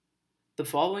The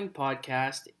following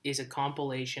podcast is a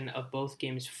compilation of both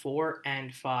games 4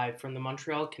 and 5 from the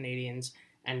Montreal Canadiens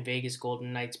and Vegas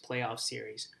Golden Knights playoff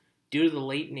series. Due to the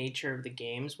late nature of the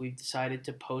games, we've decided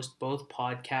to post both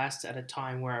podcasts at a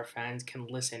time where our fans can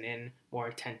listen in more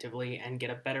attentively and get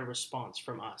a better response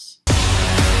from us.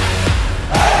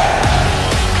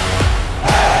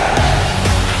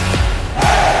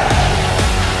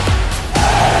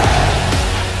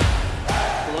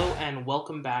 Hello and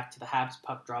welcome back to the Habs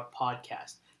Puck Drop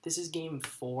podcast. This is game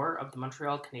 4 of the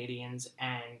Montreal Canadiens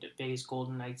and Vegas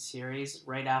Golden Knights series.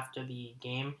 Right after the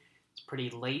game, it's pretty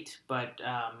late, but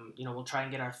we'll try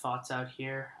and get our thoughts out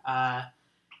here.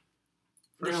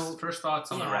 First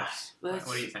thoughts on the refs. What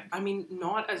do you think? I mean,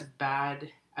 not as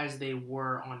bad as they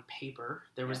were on paper.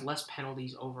 There was less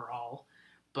penalties overall,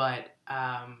 but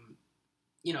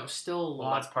still a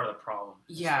lot. That's part of the problem.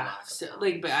 Yeah,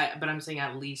 but I'm saying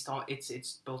at least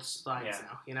it's both sides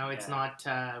now. It's not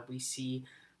we see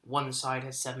one side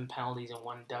has 7 penalties and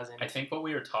one doesn't. I think what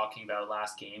we were talking about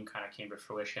last game kind of came to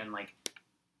fruition.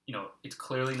 It's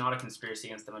clearly not a conspiracy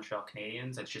against the Montreal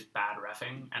Canadiens. It's just bad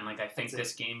reffing, and I think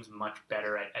this game's much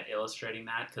better at illustrating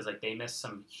that because they missed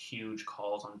some huge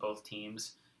calls on both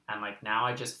teams. And now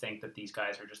I just think that these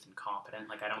guys are just incompetent.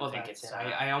 I don't think it's.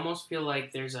 I almost feel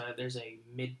like there's a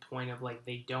midpoint of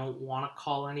they don't want to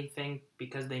call anything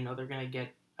because they know they're gonna get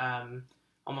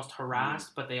almost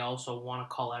harassed, but they also want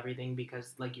to call everything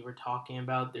because you were talking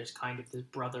about, there's kind of this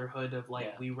brotherhood of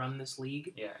we run this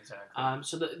league. Yeah, exactly.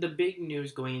 So the big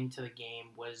news going into the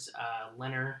game was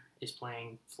Leonard is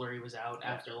playing. Fleury was out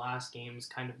after last game's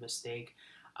kind of mistake.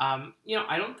 I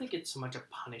don't think it's so much a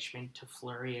punishment to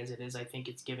Fleury as it is. I think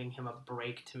it's giving him a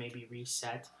break to maybe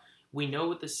reset. We know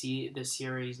with the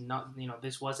series,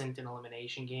 this wasn't an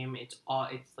elimination game. It's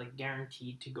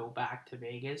guaranteed to go back to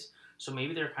Vegas. So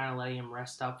maybe they're kind of letting him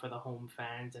rest up for the home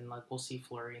fans, and we'll see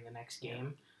Fleury in the next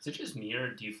game. Is it just me, or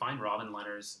do you find Robin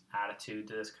Leonard's attitude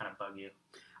to this kind of bug you?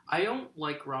 I don't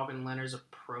like Robin Leonard's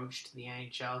approach to the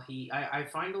NHL. I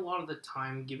find a lot of the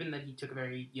time, given that he took a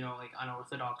very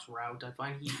unorthodox route, I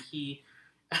find he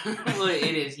well, it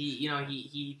is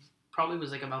he probably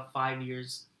was about 5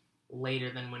 years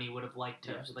later than when he would have liked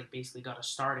to have basically got a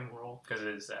starting role because of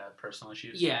his personal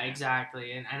issues. Yeah,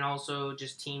 exactly, and also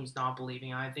just teams not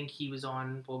believing. I think he was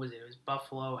on it was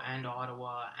Buffalo and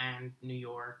Ottawa and New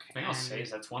York. The thing I'll say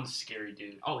is that's one scary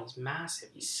dude. Oh, he's massive.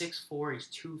 He's 6'4", he's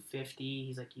 250.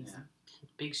 He's a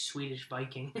big Swedish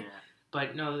Viking. Yeah.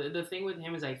 But no, the thing with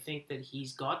him is I think that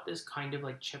he's got this kind of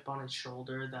chip on his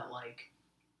shoulder that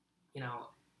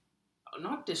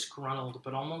not disgruntled,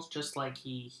 but almost just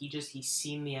he's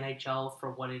seen the NHL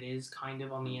for what it is kind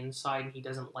of on the inside, and he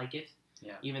doesn't like it.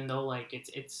 Yeah. Even though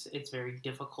it's very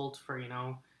difficult for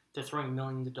they're throwing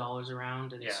millions of dollars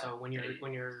around, and so when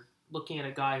you're looking at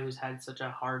a guy who's had such a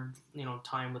hard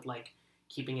time with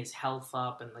keeping his health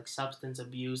up and substance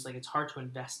abuse, it's hard to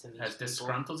invest in these as people.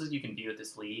 Disgruntled as you can be with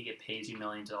this league, it pays you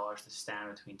millions of dollars to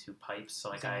stand between two pipes.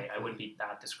 So exactly. I wouldn't be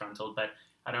that disgruntled, but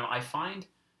I don't know. I find.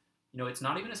 It's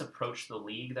not even his approach to the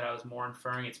league that I was more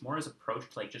inferring. It's more his approach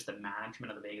to just the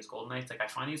management of the Vegas Golden Knights. I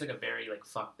find he's a very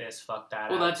fuck this, fuck that.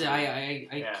 Well, that's it.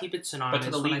 I keep it synonymous.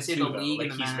 But to the league when I say too, the league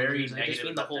and the he's very managers, negative. I just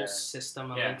mean the whole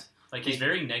system of it. He's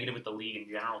very negative with the league in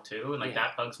general too, and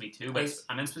that bugs me too. But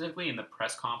I mean specifically in the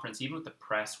press conference, even with the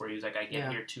press, where he was I get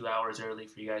here 2 hours early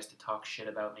for you guys to talk shit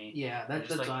about me. Yeah, that's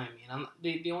what I mean.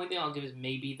 The only thing I'll give is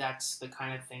maybe that's the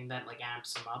kind of thing that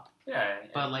amps him up. Yeah.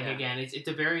 But again, it's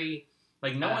a very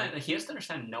no one. He has to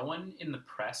understand. No one in the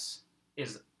press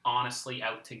is honestly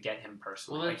out to get him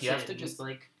personally. Well, he has to just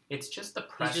it's just the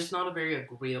press. He's just not a very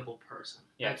agreeable person.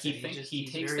 Yeah, he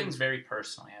takes things very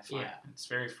personally. I find it's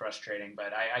very frustrating.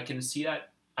 But I can see that.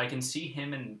 I can see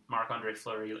him and Marc-Andre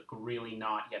Fleury really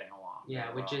not getting along.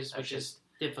 Yeah, which is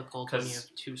difficult when you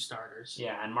have two starters.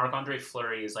 Yeah, and Marc-Andre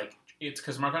Fleury is it's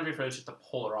because Marc-Andre Fleury is just the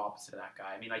polar opposite of that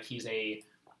guy. I mean, he's a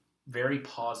very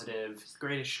positive. He's the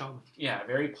greatest showman. Yeah,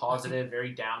 very positive,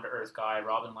 very down to earth guy.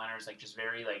 Robin Leonard's just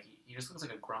very he just looks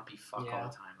like a grumpy fuck all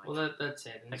the time. Well, that's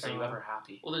it. And are you ever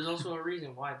happy? Well, there's also a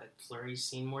reason why that Fleury's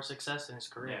seen more success in his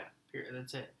career. Yeah. Period.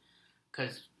 That's it.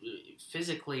 Because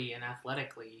physically and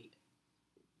athletically,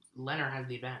 Leonard has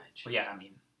the advantage. Well, yeah, I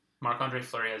mean, Marc-Andre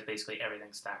Fleury has basically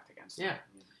everything stacked against him. Yeah.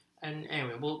 And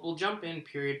anyway, we'll jump in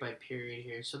period by period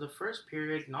here. So the first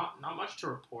period, not much to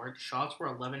report. Shots were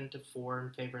 11-4 in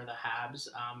favor of the Habs.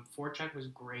 Forecheck was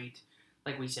great.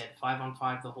 Like we said,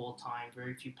 5-on-5 the whole time.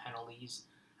 Very few penalties.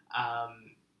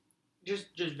 Just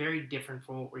very different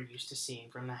from what we're used to seeing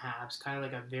from the Habs. Kind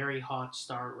of a very hot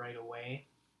start right away.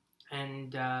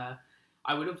 And I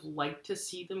would have liked to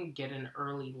see them get an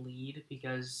early lead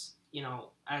because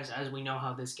as we know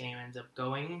how this game ends up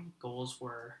going, goals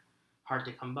were hard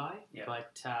to come by. Yeah.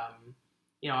 But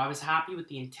I was happy with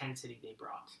the intensity they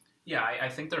brought. Yeah, I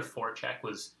think their forecheck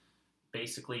was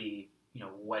basically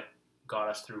what got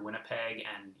us through Winnipeg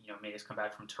and made us come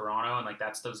back from Toronto, and like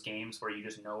that's those games where you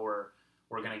just know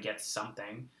we're gonna get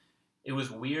something. It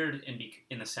was weird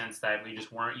in the sense that we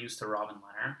just weren't used to Robin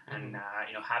Lehner, and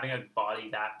having a body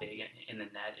that big in the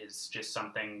net is just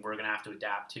something we're gonna have to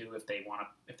adapt to if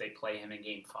they play him in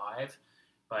Game 5.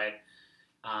 But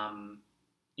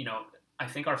I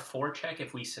think our forecheck,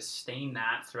 if we sustain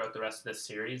that throughout the rest of the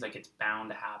series, like it's bound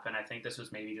to happen. I think this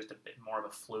was maybe just a bit more of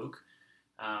a fluke.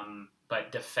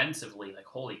 But defensively, like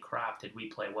holy crap, did we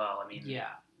play well? I mean, yeah.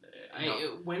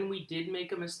 When we did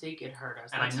make a mistake, it hurt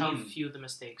us. And That's how few the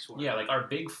mistakes were. Yeah, like our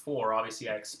big four, obviously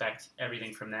I expect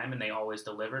everything from them, and they always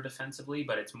deliver defensively,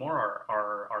 but it's more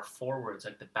our forwards,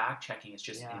 like the back checking is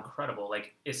just incredible.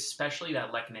 Like, especially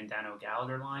that Lehkonen, Dano,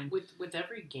 Gallagher line. With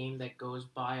every game that goes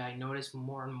by, I notice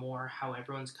more and more how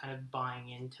everyone's kind of buying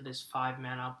into this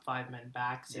 5-man up, 5-man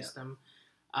back system.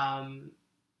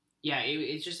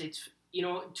 It's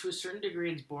to a certain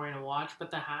degree, it's boring to watch, but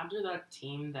the Habs are that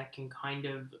team that can kind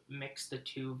of mix the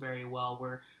two very well,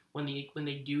 where when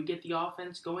they do get the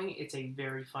offense going, it's a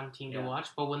very fun team to watch,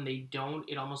 but when they don't,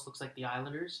 it almost looks like the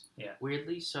Islanders,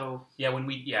 weirdly, so... Yeah,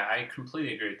 I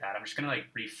completely agree with that. I'm just going to,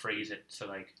 rephrase it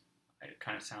so, it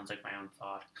kind of sounds like my own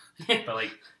thought. But,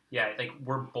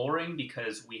 we're boring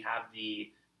because we have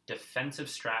the defensive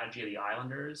strategy of the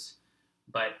Islanders,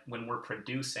 but when we're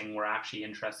producing, we're actually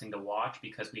interesting to watch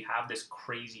because we have this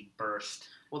crazy burst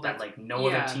that no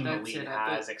other team in the league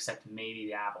has except maybe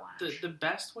the Avalanche. The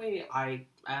best way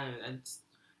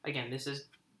again, this is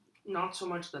not so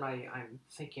much that I'm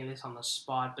thinking this on the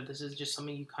spot, but this is just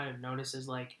something you kind of notice is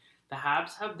the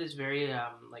Habs have this very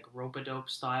rope-a-dope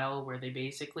style where they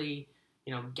basically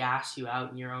gas you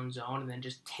out in your own zone and then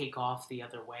just take off the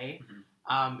other way.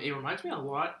 Mm-hmm. It reminds me a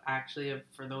lot, actually, of,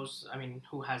 for those,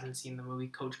 who hasn't seen the movie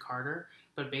Coach Carter,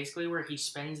 but basically where he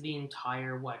spends the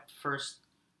entire, first,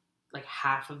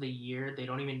 half of the year, they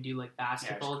don't even do,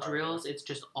 basketball drills, it's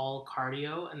just all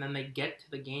cardio, and then they get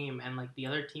to the game, and, the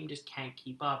other team just can't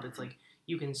keep up. It's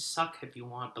you can suck if you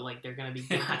want, but, they're going to be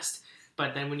gassed.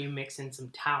 But then when you mix in some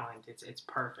talent, it's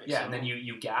perfect. Yeah, and then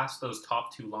you gas those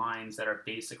top two lines that are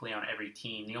basically on every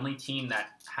team. The only team that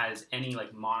has any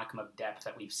modicum of depth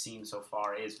that we've seen so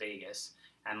far is Vegas.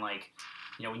 And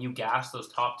when you gas those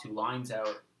top two lines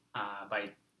out by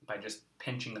just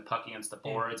pinching the puck against the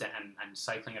boards and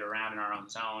cycling it around in our own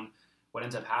zone, what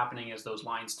ends up happening is those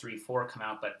lines 3-4 come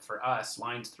out. But for us,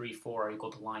 lines 3-4 are equal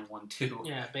to line 1-2.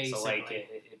 Yeah, basically.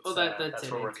 So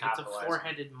that's where we're capitalizing. It's a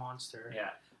four-headed monster. Yeah.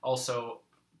 Also,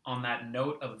 on that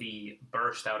note of the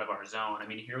burst out of our zone,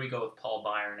 here we go with Paul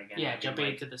Byron again. Yeah, jumping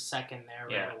into the second there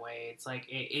right away. It's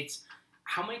it's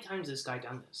how many times has this guy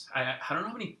done this? I don't know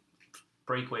how many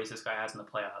breakaways this guy has in the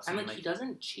playoffs. And he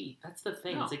doesn't cheat. That's the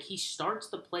thing. No. It's he starts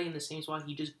the play in the same spot.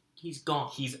 He's gone.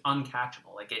 He's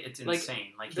uncatchable. It's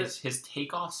insane. His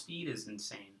takeoff speed is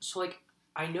insane. So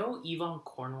I know Yvon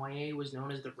Cornwallis was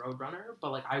known as the Roadrunner,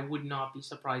 but I would not be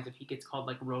surprised if he gets called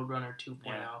Roadrunner 2.0.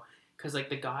 Yeah. Because,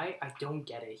 the guy, I don't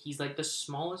get it. He's, the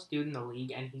smallest dude in the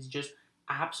league, and he's just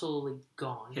absolutely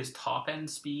gone. His top-end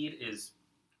speed is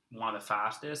one of the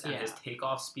fastest, and his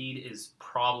takeoff speed is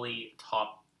probably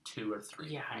top 2 or 3.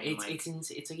 Yeah, it's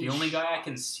the only guy I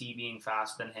can see being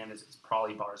faster than him is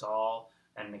probably Barzal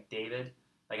and McDavid.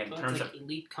 In terms of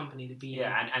elite company to be in.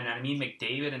 Yeah, and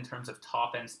McDavid in terms of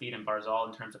top-end speed and Barzal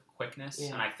in terms of quickness.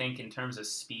 Yeah. And I think in terms of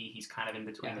speed, he's kind of in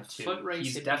between the two. Foot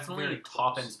race, he's definitely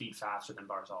top-end speed faster than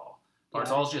Barzal.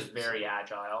 Barzal's just very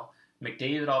agile.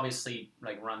 McDavid obviously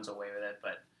runs away with it,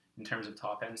 but in terms of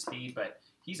top end speed, but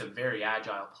he's a very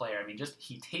agile player.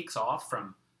 He takes off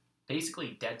from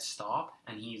basically dead stop,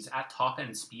 and he's at top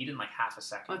end speed in half a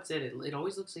second. That's it. It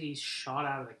always looks like he's shot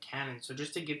out of a cannon. So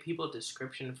just to give people a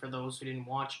description for those who didn't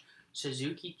watch,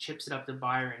 Suzuki chips it up to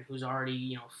Byron, who's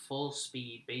already full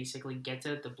speed, basically gets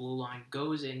it at the blue line,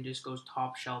 goes in, just goes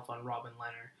top shelf on Robin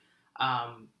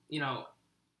Lehner.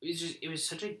 It was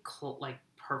such a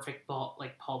perfect ball,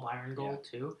 Paul Byron goal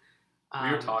too.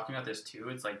 We were talking about this too.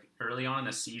 It's early on in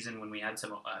the season when we had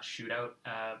some shootout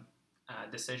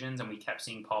decisions and we kept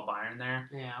seeing Paul Byron there.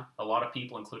 Yeah. A lot of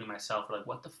people, including myself, were like,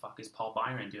 "What the fuck is Paul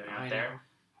Byron doing out there?" Know.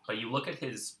 But you look at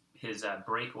his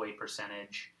breakaway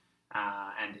percentage,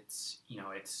 and it's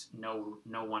no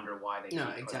wonder why they. No,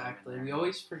 exactly. We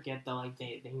always forget that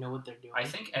they know what they're doing. I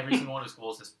think every single one of his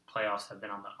goals this playoffs have been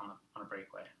on a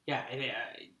breakaway. Yeah,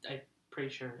 I'm pretty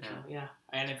sure. Yeah. So, yeah,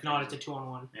 and if not, it's a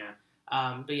 2-on-1. Yeah.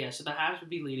 But yeah, so the Habs would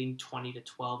be leading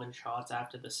 20-12 in shots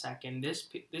after the second. This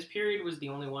period was the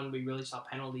only one we really saw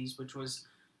penalties, which was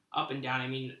up and down. I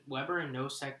mean, Weber and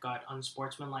Nosek got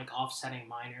unsportsmanlike offsetting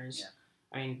minors.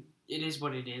 Yeah. I mean, it is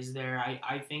what it is there.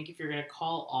 I think if you're going to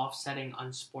call offsetting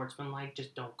unsportsmanlike,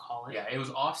 just don't call it. Yeah, it was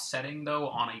offsetting, though,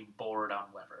 on a board on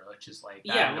Weber, which is like,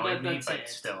 that Yeah, annoyed me, that's but it.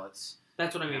 still, it's...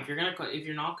 That's what I mean. Yeah. If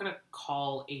you're not gonna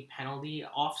call a penalty,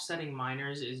 offsetting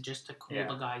minors is just to cool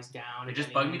the guys down. It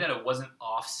just bugged me that it wasn't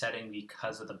offsetting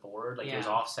because of the board. Like, it was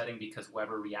offsetting because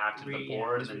Weber reacted to the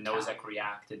board, and then Nosek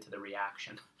reacted to the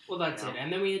reaction. Well, that's it.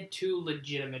 And then we had two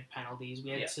legitimate penalties. We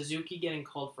had Suzuki getting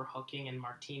called for hooking and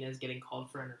Martinez getting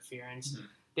called for interference. Mm-hmm.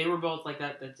 They were both like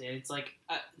that. That's it. It's like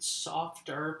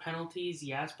softer penalties,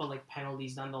 yes, but like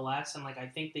penalties nonetheless. And like I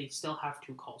think they still have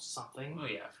to call something. Oh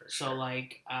yeah, for sure. So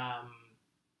like, no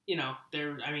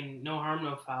harm,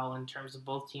 no foul in terms of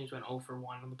both teams went 0 for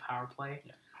 1 on the power play.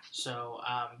 Yeah. So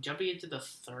jumping into the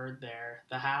third there,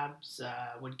 the Habs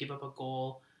would give up a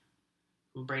goal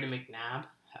from Brayden McNabb.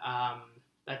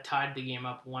 That tied the game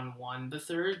up 1-1. The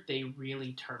third, they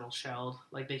really turtle-shelled.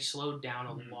 Like, they slowed down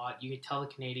a lot. You could tell the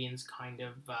Canadians kind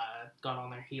of got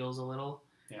on their heels a little.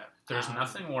 Yeah. There's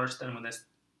nothing worse than when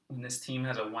this team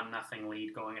has a 1-0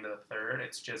 lead going into the third.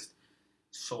 It's just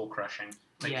soul-crushing.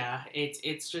 Like, yeah,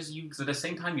 it's just you... Because at the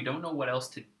same time, you don't know what else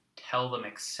to tell them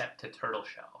except to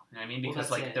turtle-shell. You know what I mean?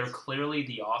 Because, they're clearly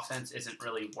the offense isn't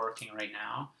really working right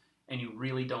now, and you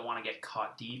really don't want to get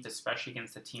caught deep, especially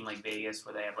against a team like Vegas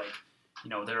where they have, like...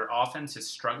 their offense is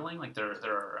struggling. Like their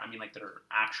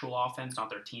actual offense, not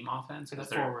their team offense. The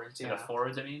forwards, The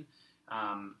forwards, I mean.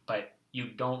 But you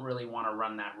don't really want to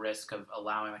run that risk of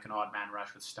allowing like an odd man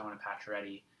rush with Stone and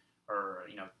Pacioretty, or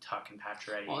Tuck and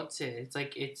Pacioretty. Well, it's it. It's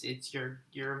like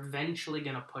you're eventually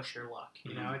gonna push your luck.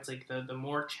 You know, it's like the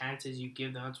more chances you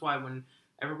give them. That's why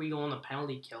whenever we go on the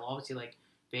penalty kill, obviously like.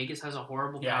 Vegas has a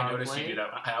horrible power play. Yeah, I noticed you do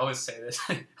that. I always say this.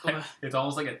 It's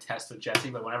almost like a test with Jesse,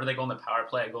 but whenever they go on the power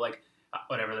play, I go like,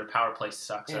 whatever, their power play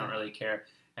sucks. Yeah. I don't really care.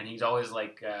 And he's always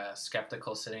like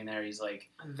skeptical sitting there. He's like,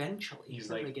 eventually. He's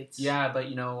like, yeah, but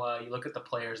you look at the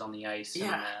players on the ice.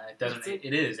 Yeah, and, it doesn't.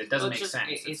 It doesn't make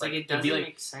sense. It's like it doesn't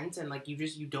make sense, and like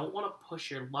you don't want to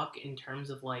push your luck in terms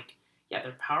of like. Yeah,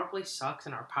 their power play sucks,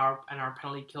 and our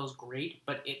penalty kill is great,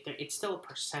 but it's still a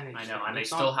percentage. I know, and they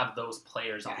still have those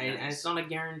players on. And it's not a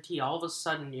guarantee. All of a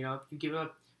sudden, if you give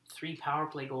up 3 power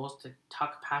play goals to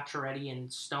Tuck, Pacioretty, and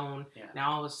Stone,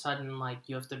 now all of a sudden, like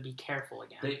you have to be careful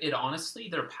again. It honestly,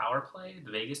 their power play,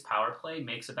 the Vegas power play,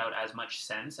 makes about as much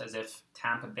sense as if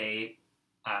Tampa Bay's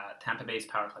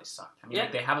power play sucked. I mean,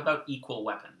 like, they have about equal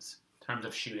weapons in terms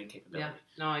of shooting capability.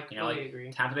 Yeah, no, I completely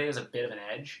agree. Tampa Bay has a bit of an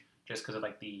edge just because of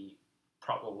like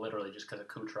literally just because of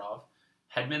Kucherov.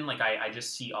 Hedman, like I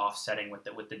just see offsetting with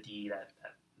the D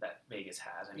that Vegas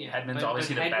has. I mean, Hedman's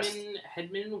obviously the best.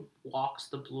 Hedman walks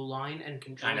the blue line and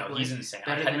controls. I know, he's insane.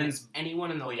 Hedman's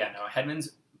anyone in the league. Yeah, no,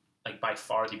 Hedman's like by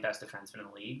far the best defenseman in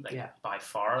the league. Like by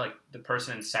far, like the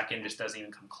person in second just doesn't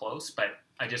even come close. But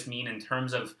I just mean in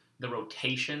terms of the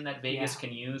rotation that Vegas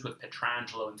can use with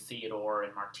Pietrangelo and Theodore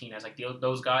and Martinez, like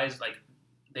those guys, like.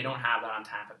 They don't have that on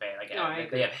Tampa Bay. Like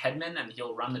they have Hedman, and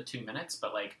he'll run the 2 minutes,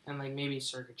 but like and like maybe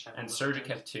Sergachev and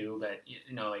Sergachev too. But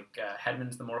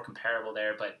Hedman's the more comparable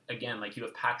there. But again, like you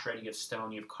have Pacioretty, you have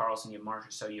Stone, you have Carlson, you have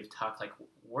Marchessault, you have Tuck. Like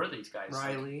where are these guys?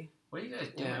 Riley, like, what are you guys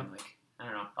doing? Yeah. Like I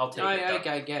don't know. I'll take it.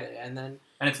 I get it, and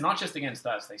it's not just against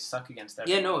us. They suck against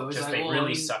everyone. Yeah, no, it was just they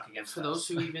really suck against us. For those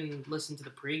who even listened to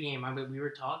the pregame, we were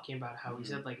talking about how we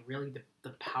said like really the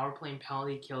power play and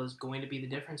penalty kill is going to be the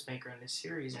difference maker in this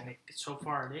series, and so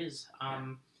far it is.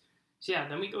 So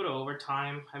then we go to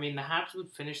overtime. I mean, the Habs would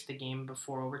finish the game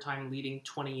before overtime, leading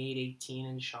 28-18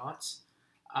 in shots.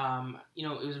 It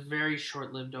was a very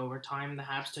short-lived overtime. The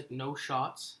Habs took no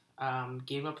shots,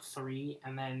 gave up 3,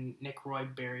 and then Nick Roy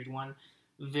buried one.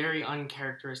 Very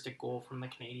uncharacteristic goal from the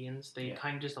Canadians. They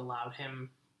kind of just allowed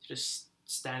him to just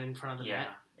stand in front of the net.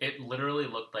 It literally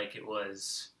looked like it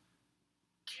was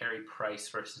Carey Price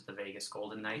versus the Vegas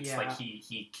Golden Knights. Yeah. Like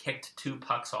he kicked 2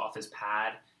 pucks off his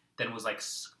pad, then was like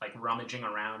rummaging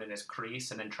around in his crease,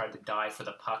 and then tried to dive for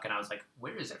the puck. And I was like,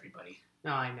 "Where is everybody?"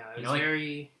 No, I know. It was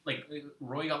very like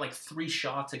Roy got like 3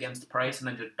 shots against Price, and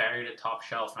then just buried it top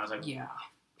shelf. And I was like, "Yeah."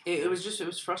 It was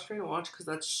frustrating to watch because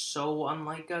that's so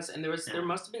unlike us, and there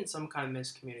must have been some kind of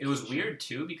miscommunication. It was weird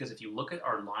too because if you look at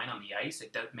our line on the ice,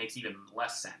 it makes even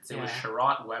less sense. It was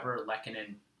Sherratt, Weber,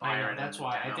 Lehkonen, Byron. That's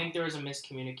why I think there was a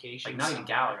miscommunication. Like not even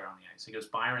Gallagher on the ice. It goes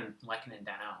Byron, Lehkonen,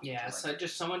 Danault. Yeah, so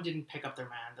just someone didn't pick up their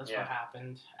man. That's what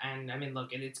happened. And I mean,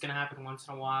 look, it's gonna happen once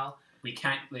in a while. we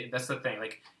can't. Like, that's the thing.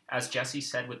 Like as Jesse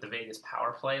said with the Vegas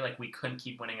power play, like we couldn't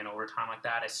keep winning in overtime like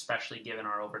that, especially given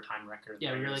our overtime record.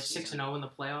 Yeah, we were like 6-0 in the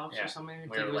playoffs or something. It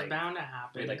was bound to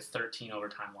happen. We had like 13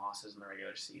 overtime losses in the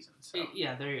regular season. So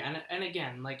and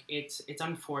again, like it's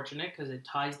unfortunate because it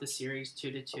ties the series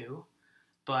 2-2,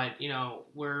 but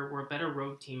we're a better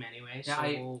road team anyway,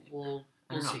 so we'll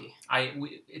see.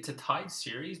 It's a tied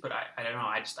series, but I don't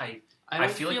know. I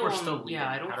feel like we're still leading. Yeah,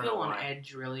 I don't feel on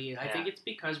edge really. I think it's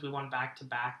because we won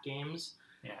back-to-back games.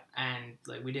 Yeah. And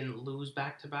like we didn't lose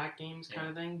back-to-back games kind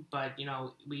of thing, but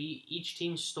each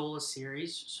team stole a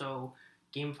series, so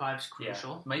Game 5's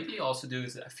crucial. Yeah. Might be also do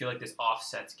is I feel like this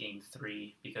offsets Game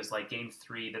 3 because like Game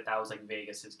 3 that was like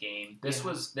Vegas's game.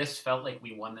 This felt like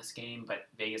we won this game, but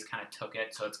Vegas kind of took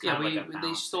it, so it's kind of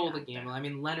they stole the game. I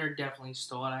mean, Leonard definitely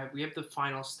stole it. We have the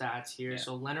final stats here. Yeah.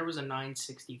 So Leonard was a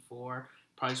 964.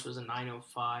 Price was a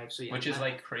 905. So which is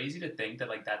like crazy to think that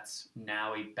like that's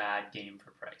now a bad game for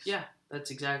Price. Yeah,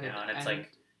 that's exactly. And it's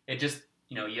like it just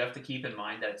you have to keep in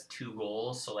mind that it's 2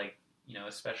 goals, so like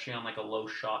especially on like a low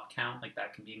shot count, like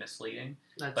that can be misleading.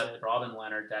 But Robin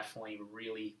Leonard definitely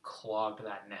really clogged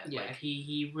that net. Yeah, like,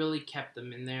 he really kept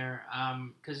them in there.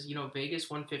 Because Vegas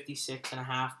won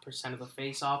 56.5% of the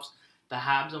faceoffs. The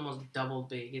Habs almost doubled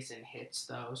Vegas in hits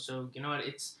though. So what?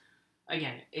 It's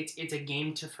a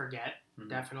game to forget.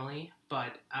 Definitely,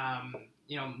 but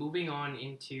moving on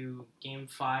into Game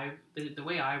 5, the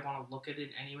way I want to look at it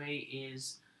anyway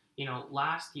is,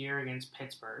 last year against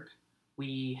Pittsburgh,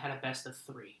 we had a best of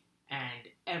 3, and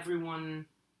everyone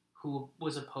who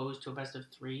was opposed to a best of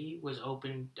 3 was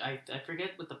open. I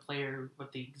forget what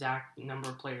the exact number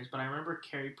of players, but I remember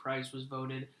Carey Price was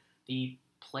voted the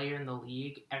player in the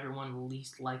league everyone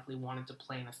least likely wanted to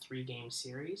play in a 3-game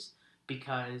series.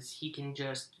 Because he can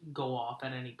just go off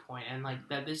at any point. And like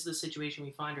that, this is the situation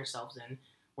we find ourselves in.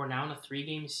 We're now in a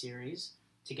 3-game series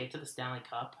to get to the Stanley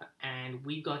Cup, and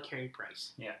we've got Carey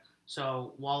Price. Yeah.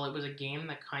 So while it was a game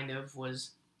that kind of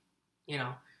was,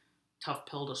 tough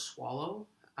pill to swallow,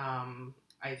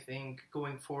 I think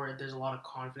going forward there's a lot of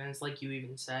confidence. Like you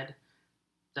even said,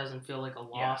 doesn't feel like a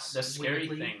loss. Yeah,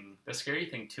 the scary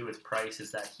thing too with Price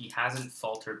is that he hasn't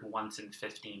faltered once in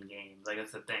 15 games. Like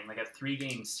that's the thing. Like a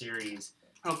 3-game series.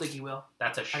 I don't think he will.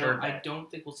 That's a sure bet. I don't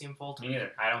think we'll see him falter. Me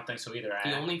neither. I don't think so either.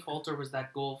 The only falter was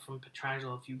that goal from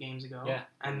Pietrangelo a few games ago. Yeah.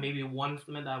 And maybe one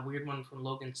from that weird one from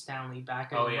Logan Stanley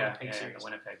back in the Winnipeg series. The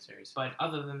Winnipeg series. But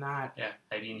other than that, yeah,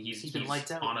 I mean he's been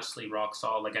lights out. Honestly rock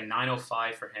solid. Like a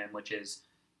 905 for him, which is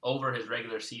over his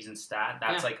regular season stat.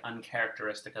 That's like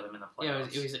uncharacteristic of him in the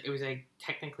playoffs. Yeah, it was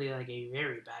technically like a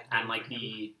very bad game. And like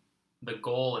the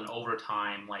goal in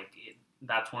overtime,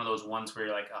 that's one of those ones where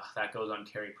you're like, oh, that goes on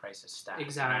Carey Price's stat.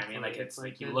 Exactly. You know what I mean? It's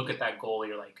like you look at that goal,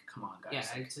 you're like, come on, guys.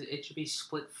 Yeah, it should be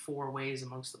split 4 ways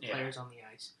amongst the players on the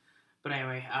ice. But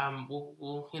anyway,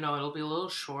 we'll it'll be a little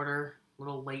shorter, a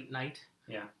little late night.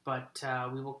 Yeah. But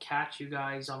we will catch you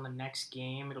guys on the next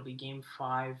game. It'll be Game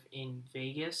 5 in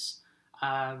Vegas.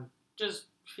 Just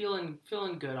feeling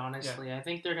good, honestly. Yeah. I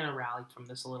think they're gonna rally from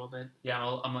this a little bit. Yeah,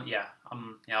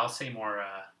 I'll say more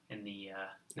in the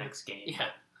next game. Yeah.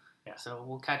 Yeah. So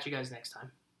we'll catch you guys next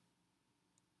time.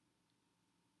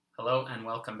 Hello and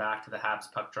welcome back to the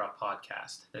Habs Puck Drop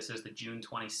Podcast. This is the June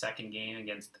 22nd game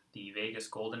against the Vegas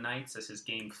Golden Knights. This is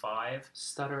Game 5.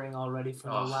 Stuttering already from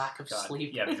the lack of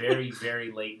sleep. Yeah, very,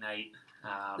 very late night.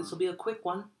 This will be a quick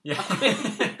one. Yeah.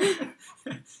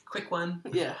 Quick one.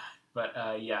 Yeah. But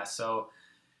so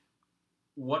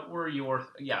what were your...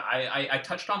 Yeah, I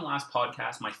touched on last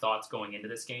podcast my thoughts going into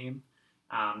this game.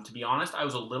 To be honest, I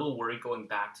was a little worried going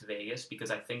back to Vegas because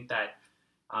I think that...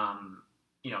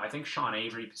 I think Sean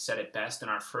Avery said it best in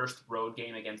our first road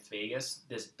game against Vegas.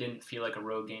 This didn't feel like a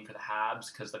road game for the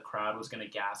Habs because the crowd was going to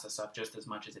gas us up just as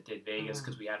much as it did Vegas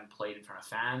because we hadn't played in front of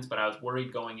fans. But I was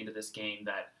worried going into this game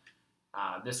that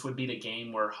this would be the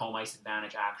game where home ice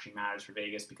advantage actually matters for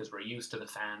Vegas because we're used to the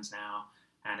fans now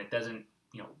and it doesn't,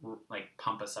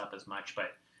 pump us up as much.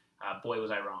 But boy,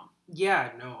 was I wrong.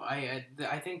 Yeah, no,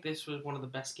 I think this was one of the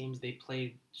best games they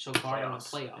played so far in the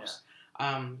playoffs.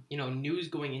 Yeah. News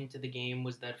going into the game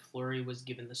was that Fleury was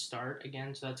given the start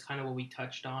again, so that's kind of what we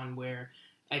touched on, where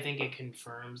I think it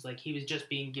confirms, he was just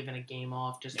being given a game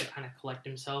off just to kind of collect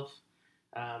himself.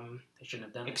 They shouldn't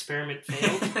have done it. Experiment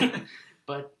failed.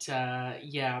 But,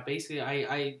 basically,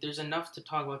 I there's enough to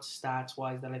talk about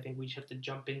stats-wise that I think we just have to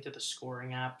jump into the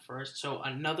scoring app first. So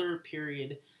another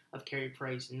period of Carey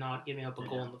Price not giving up a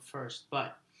goal in the first,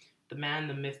 but the man,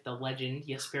 the myth, the legend,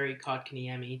 Jesperi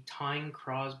Kotkaniemi, tying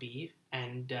Crosby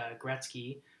and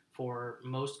Gretzky for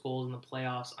most goals in the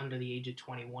playoffs under the age of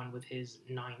 21 with his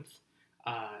 9th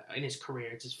in his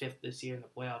career. It's his 5th this year in the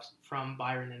playoffs from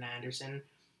Byron and Anderson.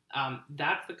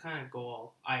 That's the kind of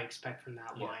goal I expect from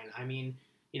that line. I mean,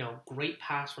 great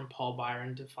pass from Paul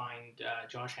Byron to find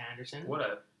Josh Anderson. What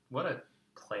a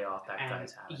playoff that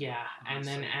guy's having. Yeah,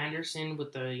 honestly. And then Anderson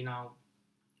with the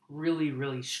really,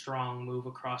 really strong move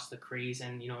across the crease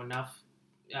and, enough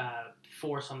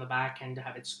force on the back end to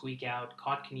have it squeak out.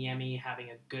 Kotkaniemi having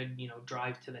a good,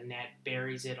 drive to the net,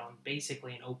 buries it on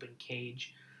basically an open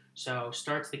cage. So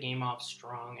starts the game off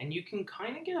strong. And you can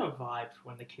kind of get a vibe for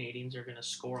when the Canadians are going to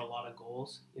score a lot of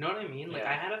goals. You know what I mean? Like,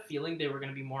 I had a feeling they were going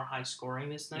to be more high scoring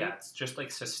this night. Yeah, it's just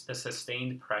like the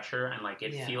sustained pressure, and like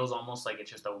it feels almost like it's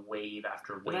just a wave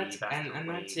after wave after wave. And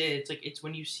that's it. It's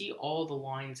when you see all the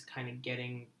lines kind of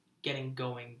getting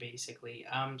going, basically.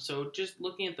 So just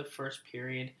looking at the first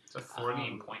period, it's a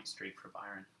 4-game point streak for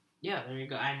Byron. Yeah, there you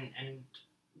go. And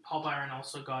Paul Byron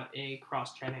also got a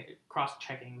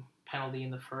cross-checking penalty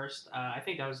in the first. I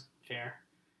think that was fair.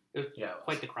 It was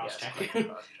quite the cross-check.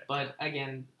 But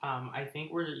again, I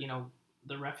think we're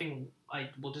the reffing.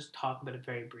 We'll just talk about it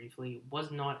very briefly.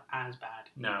 Was not as bad.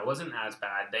 No, it wasn't as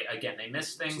bad. They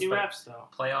missed things. It's new refs though.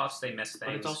 Playoffs, they missed things.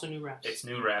 But it's also new refs. It's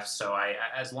new refs. So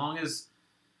as long as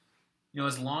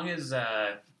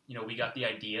we got the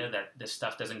idea that this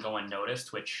stuff doesn't go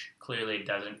unnoticed, which clearly it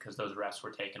doesn't because those refs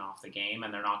were taken off the game,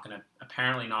 and they're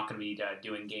apparently not going to be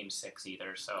doing Game 6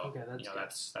 either. So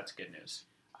that's good news.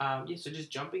 So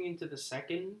just jumping into the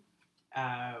second,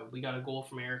 we got a goal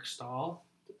from Eric Stahl,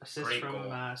 assist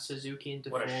from Suzuki and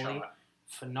Toffoli. What a shot.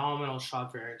 Phenomenal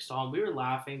shot for Eric Stahl. We were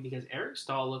laughing because Eric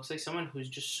Stahl looks like someone who's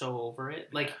just so over it.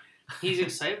 Like, he's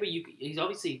excited, but he's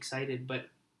obviously excited, but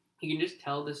you can just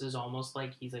tell this is almost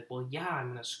like he's like, well, yeah, I'm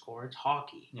gonna score. It's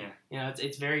hockey. Yeah.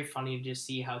 It's very funny to just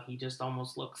see how he just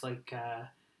almost looks like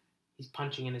he's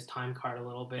punching in his time card a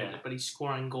little bit, but he's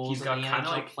scoring goals in the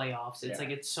NHL playoffs. It's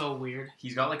it's so weird.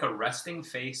 He's got like a resting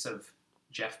face of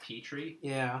Jeff Petrie.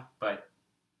 Yeah. But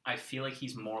I feel like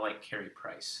he's more like Carey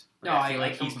Price. I feel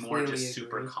like he's more just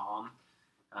super calm.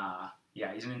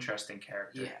 He's an interesting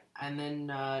character. Yeah, and then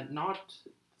not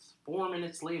 4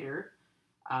 minutes later.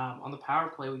 On the power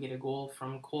play, we get a goal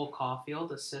from Cole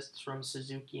Caulfield, assists from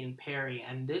Suzuki and Perry,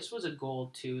 and this was a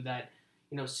goal too that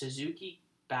Suzuki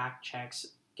back checks,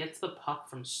 gets the puck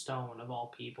from Stone of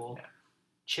all people,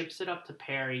 chips it up to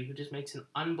Perry, who just makes an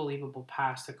unbelievable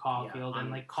pass to Caulfield,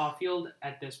 and like Caulfield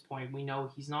at this point, we know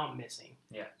he's not missing.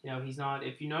 Yeah, he's not.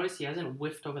 If you notice, he hasn't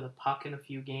whiffed over the puck in a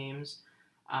few games.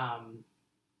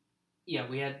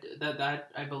 We had that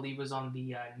I believe was on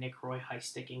the Nick Roy high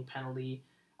sticking penalty.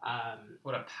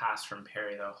 What a pass from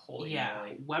Perry, though. Holy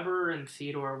moly. Weber and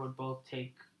Theodore would both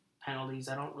take penalties.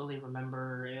 I don't really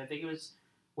remember. I think it was.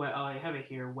 Well, I have it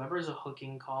here. Weber's a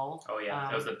hooking call. Oh yeah,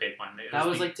 that was the big one. That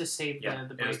was like to save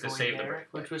the breakaway there,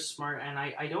 which was smart. And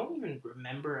I don't even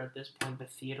remember at this point the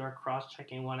Theodore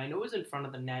cross-checking one. I know it was in front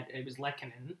of the net. It was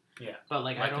Lehkonen. Yeah, but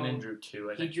like Lehkonen drew two.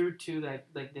 I think. He drew two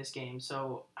like this game.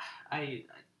 So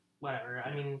whatever.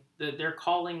 I mean, they're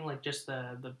calling like just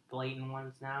the blatant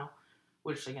ones now.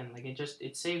 Which again, like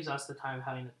it saves us the time of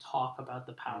having to talk about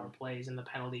the power plays and the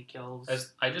penalty kills.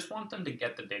 I just want them to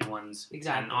get the big ones.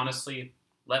 Exactly. And honestly,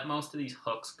 let most of these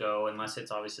hooks go, unless it's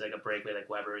obviously like a breakaway like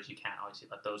Weber's. You can't obviously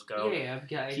let those go. Yeah,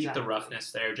 exactly. Keep the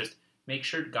roughness there. Just make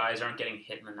sure guys aren't getting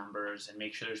hit in the numbers, and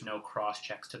make sure there's no cross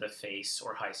checks to the face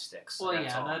or high sticks. Well,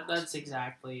 that's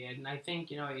exactly it. And I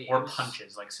think or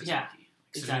punches like Suzuki. Yeah,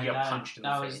 Suzuki got punched in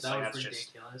the face. That was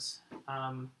ridiculous.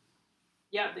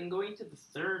 Then going to the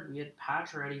third, we had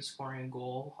Pacioretty scoring a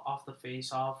goal off the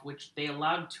face-off, which they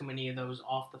allowed too many of those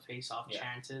off the face-off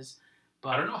chances. But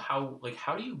I don't know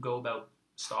how do you go about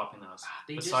stopping those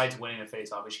besides winning a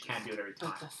face-off, which you can't do it every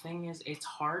time. But the thing is, it's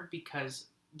hard because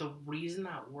the reason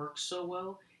that works so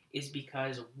well is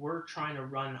because we're trying to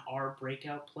run our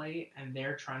breakout play and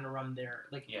they're trying to run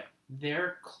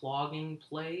their clogging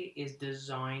play is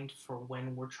designed for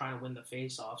when we're trying to win the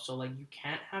face-off. So like you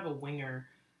can't have a winger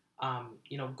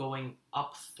going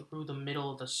up through the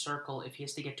middle of the circle if he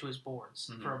has to get to his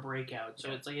boards for a breakout.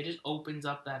 So it's like it just opens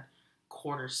up that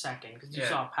quarter second because you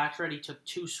saw Pacioretty took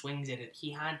 2 swings at it.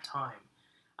 He had time.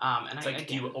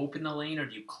 Do you open the lane or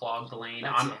do you clog the lane?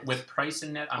 With Price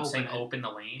in net, I'm saying open the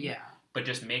lane. Yeah. But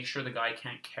just make sure the guy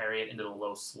can't carry it into the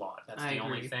low slot. That's the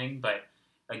only thing. But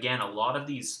again, a lot of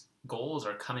these goals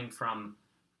are coming from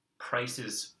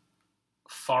Price's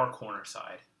far corner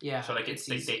side. Yeah. So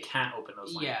they can't open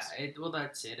those lanes. Yeah.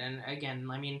 That's it. And again,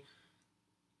 I mean,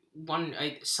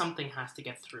 something has to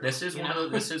get through. This is one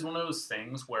of those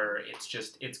things where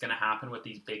it's going to happen with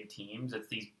these big teams. It's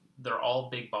these they're all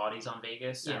big bodies on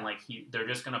Vegas, Yeah. and like they're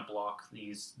just gonna block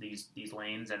these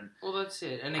lanes. And well, that's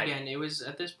it. And again, it was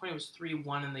at this point it was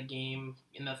 3-1 in the game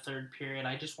in the third period.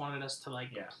 I just wanted us to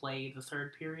play the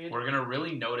third period. We're gonna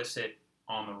really notice it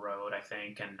on the road, I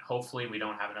think, and hopefully we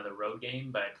don't have another road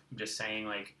game. But I'm just saying,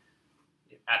 like,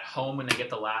 at home when they get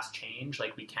the last change,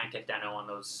 like, we can't get Dano on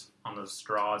those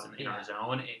straws in our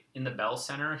zone. In the Bell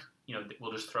Center,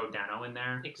 we'll just throw Dano in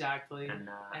there. Exactly. And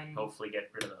hopefully get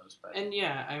rid of those. But. And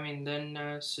yeah, I mean,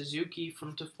 then Suzuki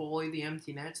from Toffoli, the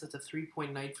empty nets. That's a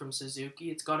 3-point night from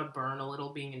Suzuki. It's got to burn a little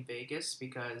being in Vegas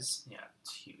because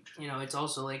it's huge. It's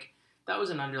also like that was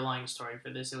an underlying story for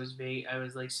this. It was I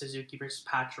was like Suzuki versus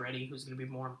Pacioretty, who's going to be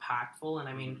more impactful. And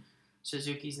I mean,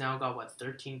 Suzuki's now got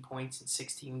 13 points in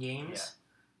 16 games. Yeah.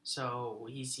 So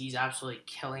he's absolutely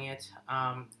killing it.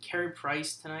 Carey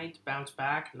Price tonight bounced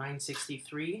back,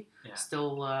 963. Yeah.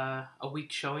 Still a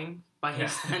weak showing by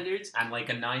his standards. And like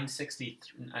a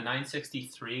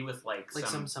 963 with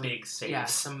some big saves. Yeah,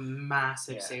 some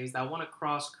massive saves. That one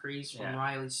across crease from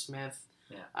Riley Smith.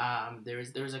 Yeah.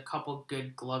 There was a couple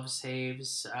good glove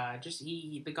saves.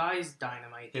 The guy's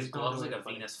dynamite. His glove's like a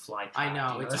Venus flytrap. I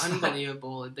know, it's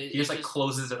unbelievable. He just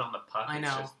closes it on the puck. I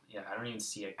know. I don't even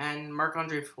see it. And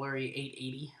Marc-Andre Fleury,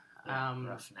 880.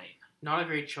 Rough night. Not a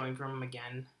great showing from him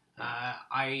again. Yeah.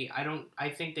 I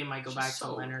think they might go back to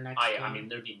Leonard next game. I mean,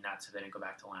 they'd be nuts if they didn't go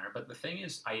back to Leonard. But the thing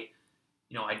is, I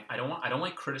don't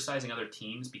like criticizing other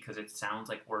teams because it sounds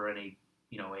like we're in a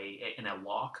in a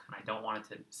lock, and I don't want it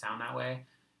to sound that way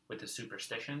with the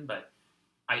superstition. But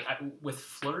I with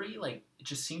Fleury, like, it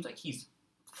just seems like he's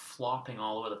flopping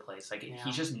all over the place. Like,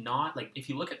 he's just not, like, if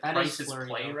you look at Price's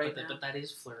play right now. But that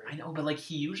is Fleury. I know, but like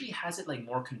he usually has it like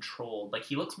more controlled. Like,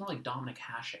 he looks more like Dominic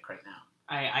Hasek right now.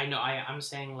 I know. I'm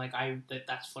saying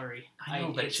that's Fleury. I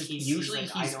know, but it's just usually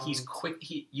he's quick.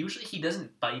 He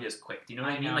doesn't bite as quick. Do you know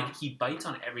what I mean? Like, he bites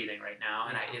on everything right now,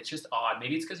 and it's just odd.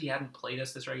 Maybe it's because he hadn't played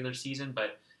us this regular season.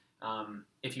 But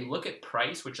if you look at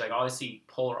Price, which, like, obviously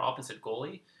polar opposite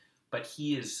goalie, but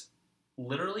he is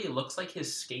literally, it looks like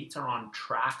his skates are on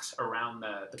tracks around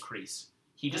the crease.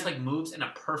 He just moves in a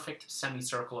perfect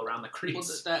semicircle around the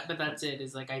crease. Well, but that's it.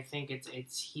 Is like, I think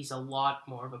he's a lot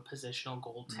more of a positional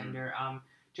goaltender.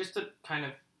 Just to kind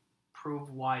of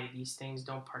prove why these things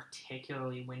don't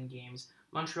particularly win games.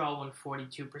 Montreal won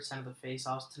 42% of the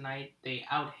faceoffs tonight. They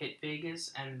out-hit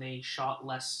Vegas and they shot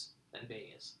less than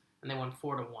Vegas, and they won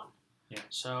 4-1. Yeah.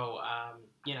 So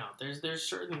there's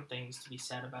certain things to be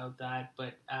said about that,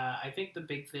 but I think the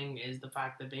big thing is the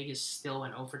fact that Vegas still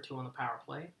went 0-2 on the power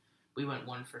play. We went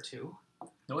 1-2.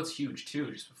 No, what's huge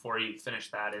too, just before you finish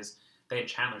that, is they had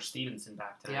Chandler Stevenson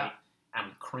back tonight, and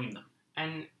we creamed them.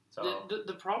 And so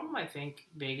the problem I think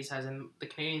Vegas has, and the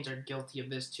Canadians are guilty of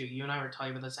this too. You and I were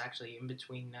talking about this actually in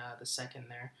between the second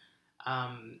there.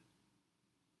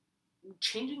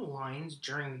 Changing lines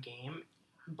during the game,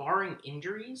 barring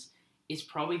injuries, is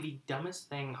probably the dumbest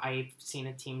thing I've seen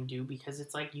a team do, because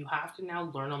it's like you have to now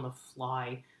learn on the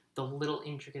fly the little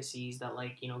intricacies that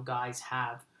guys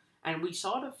have. And we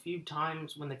saw it a few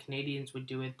times when the Canadians would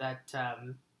do it that,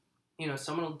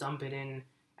 someone will dump it in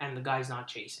and the guy's not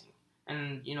chasing.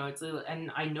 And,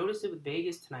 and I noticed it with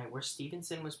Vegas tonight where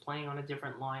Stevenson was playing on a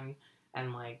different line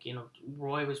and,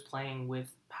 Roy was playing with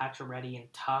Pacioretty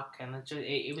and Tuck. And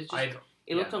it was just,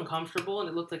 it looked uncomfortable and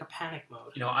it looked like a panic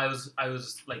mode. I was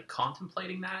like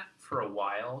contemplating that for a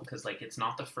while because, like, it's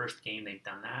not the first game they've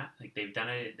done that. Like, they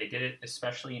did it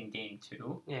especially in game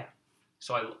 2. Yeah.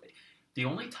 So the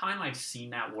only time I've seen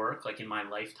that work, like, in my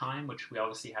lifetime, which we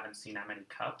obviously haven't seen that many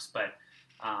cups, but,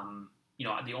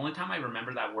 the only time I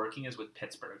remember that working is with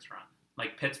Pittsburgh's run.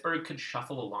 Like, Pittsburgh could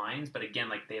shuffle the lines, but again,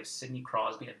 like, they have Sidney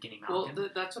Crosby, they have Guinea Malkin. Well,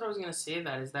 that's what I was going to say,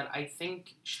 is that I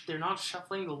think they're not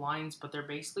shuffling the lines, but they're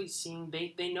basically seeing,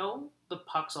 they know the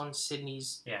puck's on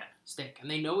Sidney's stick,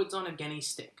 and they know it's on a Guinea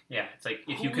stick. Yeah, it's like,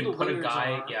 if you can put a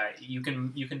guy, you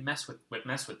can mess with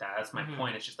that. That's my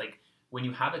point. It's just like, when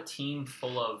you have a team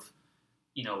full of,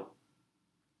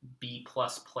 B+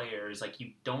 players, like,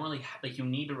 you don't really you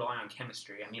need to rely on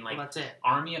chemistry. I mean, like, that's it.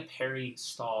 Armia, Perry,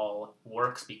 Stahl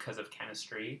works because of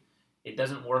chemistry. It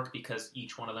doesn't work because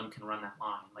each one of them can run that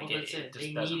line. Like, that's it. Just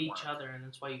they doesn't need work. each other, and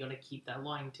that's why you got to keep that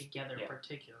line together,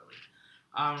 particularly.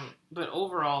 But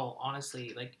overall,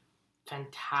 honestly, like,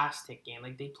 fantastic game.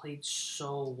 Like, they played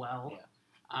so well. Yeah.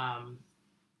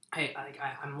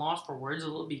 I'm lost for words a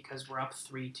little because we're up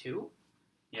 3-2.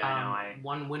 Yeah, I know.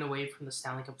 One win away from the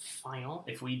Stanley Cup final.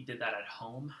 If we did that at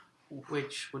home,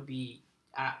 which would be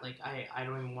I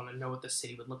don't even want to know what the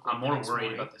city would look like. I'm more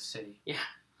worried about the city. Yeah.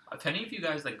 If any of you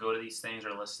guys that go to these things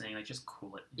are listening, like, just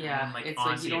cool it. Yeah. Like, it's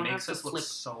honestly, like it makes us look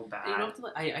so bad. You don't have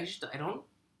to, I don't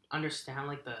understand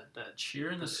like the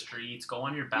cheer in the streets, go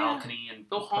on your balcony and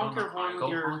go honk your horn with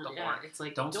your honk the horn. It's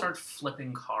like don't start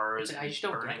flipping cars I and just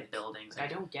don't burning get it. buildings. I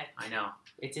don't get it. I know.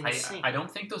 It's insane. I don't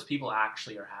think those people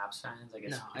actually are Habs fans. I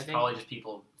guess it's probably just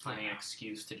people finding an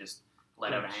excuse to just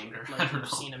let out anger. Like we've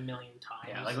seen a million times.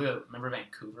 Yeah, like remember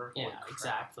Vancouver? Yeah,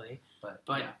 exactly. But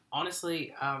yeah.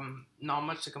 Honestly, not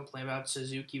much to complain about.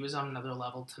 Suzuki was on another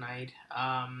level tonight.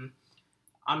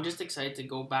 I'm just excited to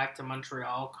go back to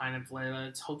Montreal. Kind of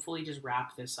let's hopefully just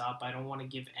wrap this up. I don't want to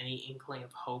give any inkling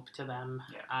of hope to them.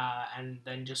 Yeah. And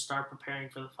then just start preparing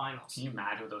for the finals. Can you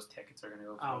imagine what those tickets are going to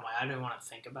go for? Oh my! I don't want to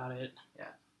think about it. Yeah.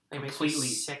 It makes me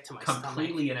sick to my stomach.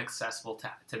 Completely inaccessible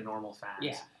to normal fans.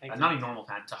 Yeah, exactly. Not even normal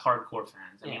fans, to hardcore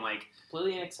fans. I mean, like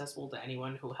completely inaccessible to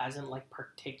anyone who hasn't like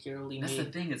particularly that's made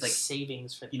the thing. It's like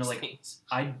savings for these things.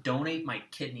 I donate my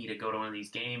kidney to go to one of these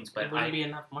games, but it wouldn't be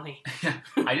enough money.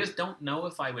 I just don't know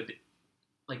if I would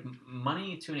like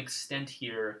money to an extent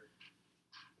here.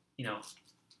 You know,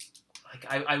 like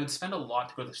I would spend a lot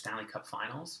to go to the Stanley Cup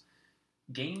Finals.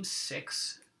 Game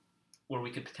 6, where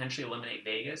we could potentially eliminate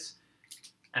Vegas.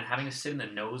 And having to sit in the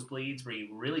nosebleeds where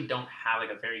you really don't have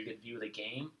like a very good view of the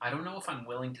game, I don't know if I'm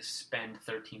willing to spend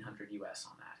 $1,300 US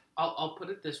on that. I'll put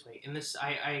it this way. In this,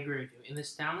 I agree with you. In the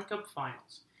Stanley Cup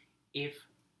Finals, if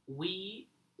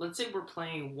let's say we're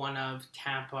playing one of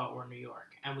Tampa or New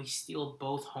York, and we steal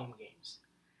both home games,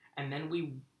 and then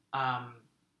we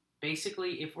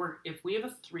basically if we have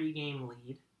a 3-game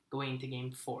lead going into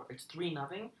Game 4, if it's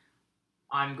 3-0,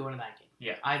 I'm going to that game.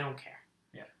 Yeah, I don't care.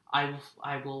 Yeah, I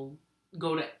will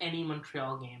go to any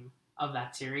Montreal game of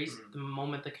that series the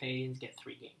moment the Canadians get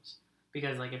 3 games.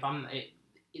 Because, like, if I'm...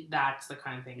 that's the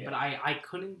kind of thing. Yeah. But I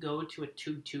couldn't go to a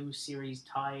 2-2 series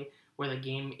tie where the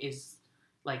game is,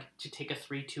 like, to take a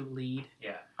 3-2 lead.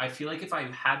 Yeah. I feel like if I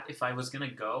was going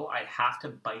to go, I'd have to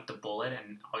bite the bullet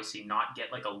and obviously not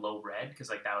get, like, a low red. Because,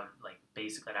 like, that would, like,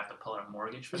 basically I'd have to pull out a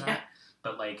mortgage for that. Yeah.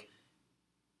 But, like...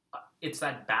 it's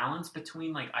that balance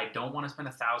between, like, I don't want to spend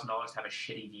 $1,000 to have a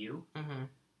shitty view. Mm-hmm.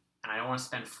 And I don't want to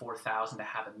spend $4,000 to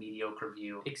have a mediocre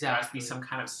view. Exactly. There has to be some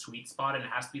kind of sweet spot, and it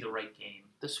has to be the right game.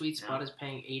 The sweet spot is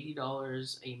paying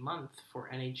 $80 a month for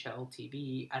NHL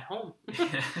TV at home.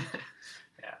 Yeah.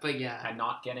 But yeah. And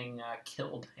not getting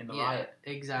killed in the riot.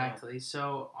 Exactly. Yeah.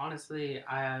 So honestly,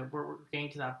 we're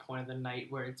getting to that point of the night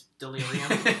where it's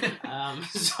delirium.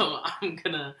 So I'm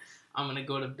gonna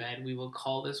go to bed. We will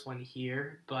call this one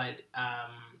here, but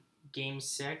Game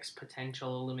 6,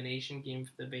 potential elimination game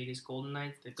for the Vegas Golden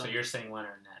Knights. So you're saying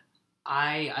Leonard and net?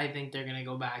 I think they're going to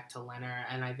go back to Leonard,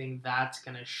 and I think that's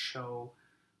going to show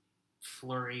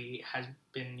Fleury has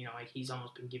been, like he's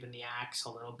almost been given the axe a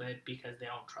little bit because they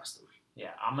don't trust him.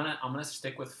 Yeah, I'm gonna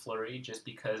stick with Fleury just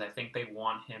because I think they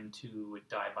want him to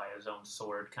die by his own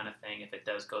sword kind of thing if it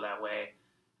does go that way.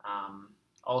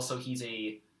 Also, he's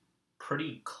a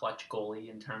pretty clutch goalie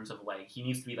in terms of like he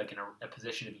needs to be like in a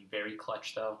position to be very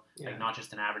clutch though, like not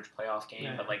just an average playoff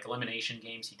game, but like elimination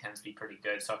games he tends to be pretty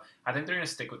good. So I think they're going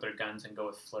to stick with their guns and go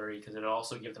with Fleury because it'll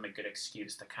also give them a good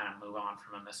excuse to kind of move on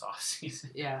from him this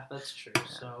offseason. Yeah, that's true. Yeah.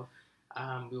 So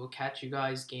we will catch you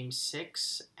guys Game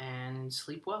 6 and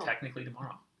sleep well. Technically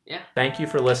tomorrow. Yeah. Thank you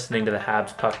for listening to the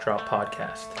Habs Puck Drop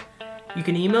podcast. You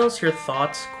can email us your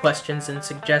thoughts, questions, and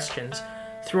suggestions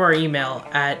through our email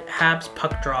at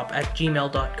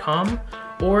habspuckdrop@gmail.com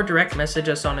or direct message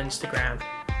us on Instagram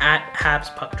at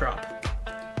habspuckdrop.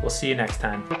 We'll see you next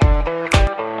time.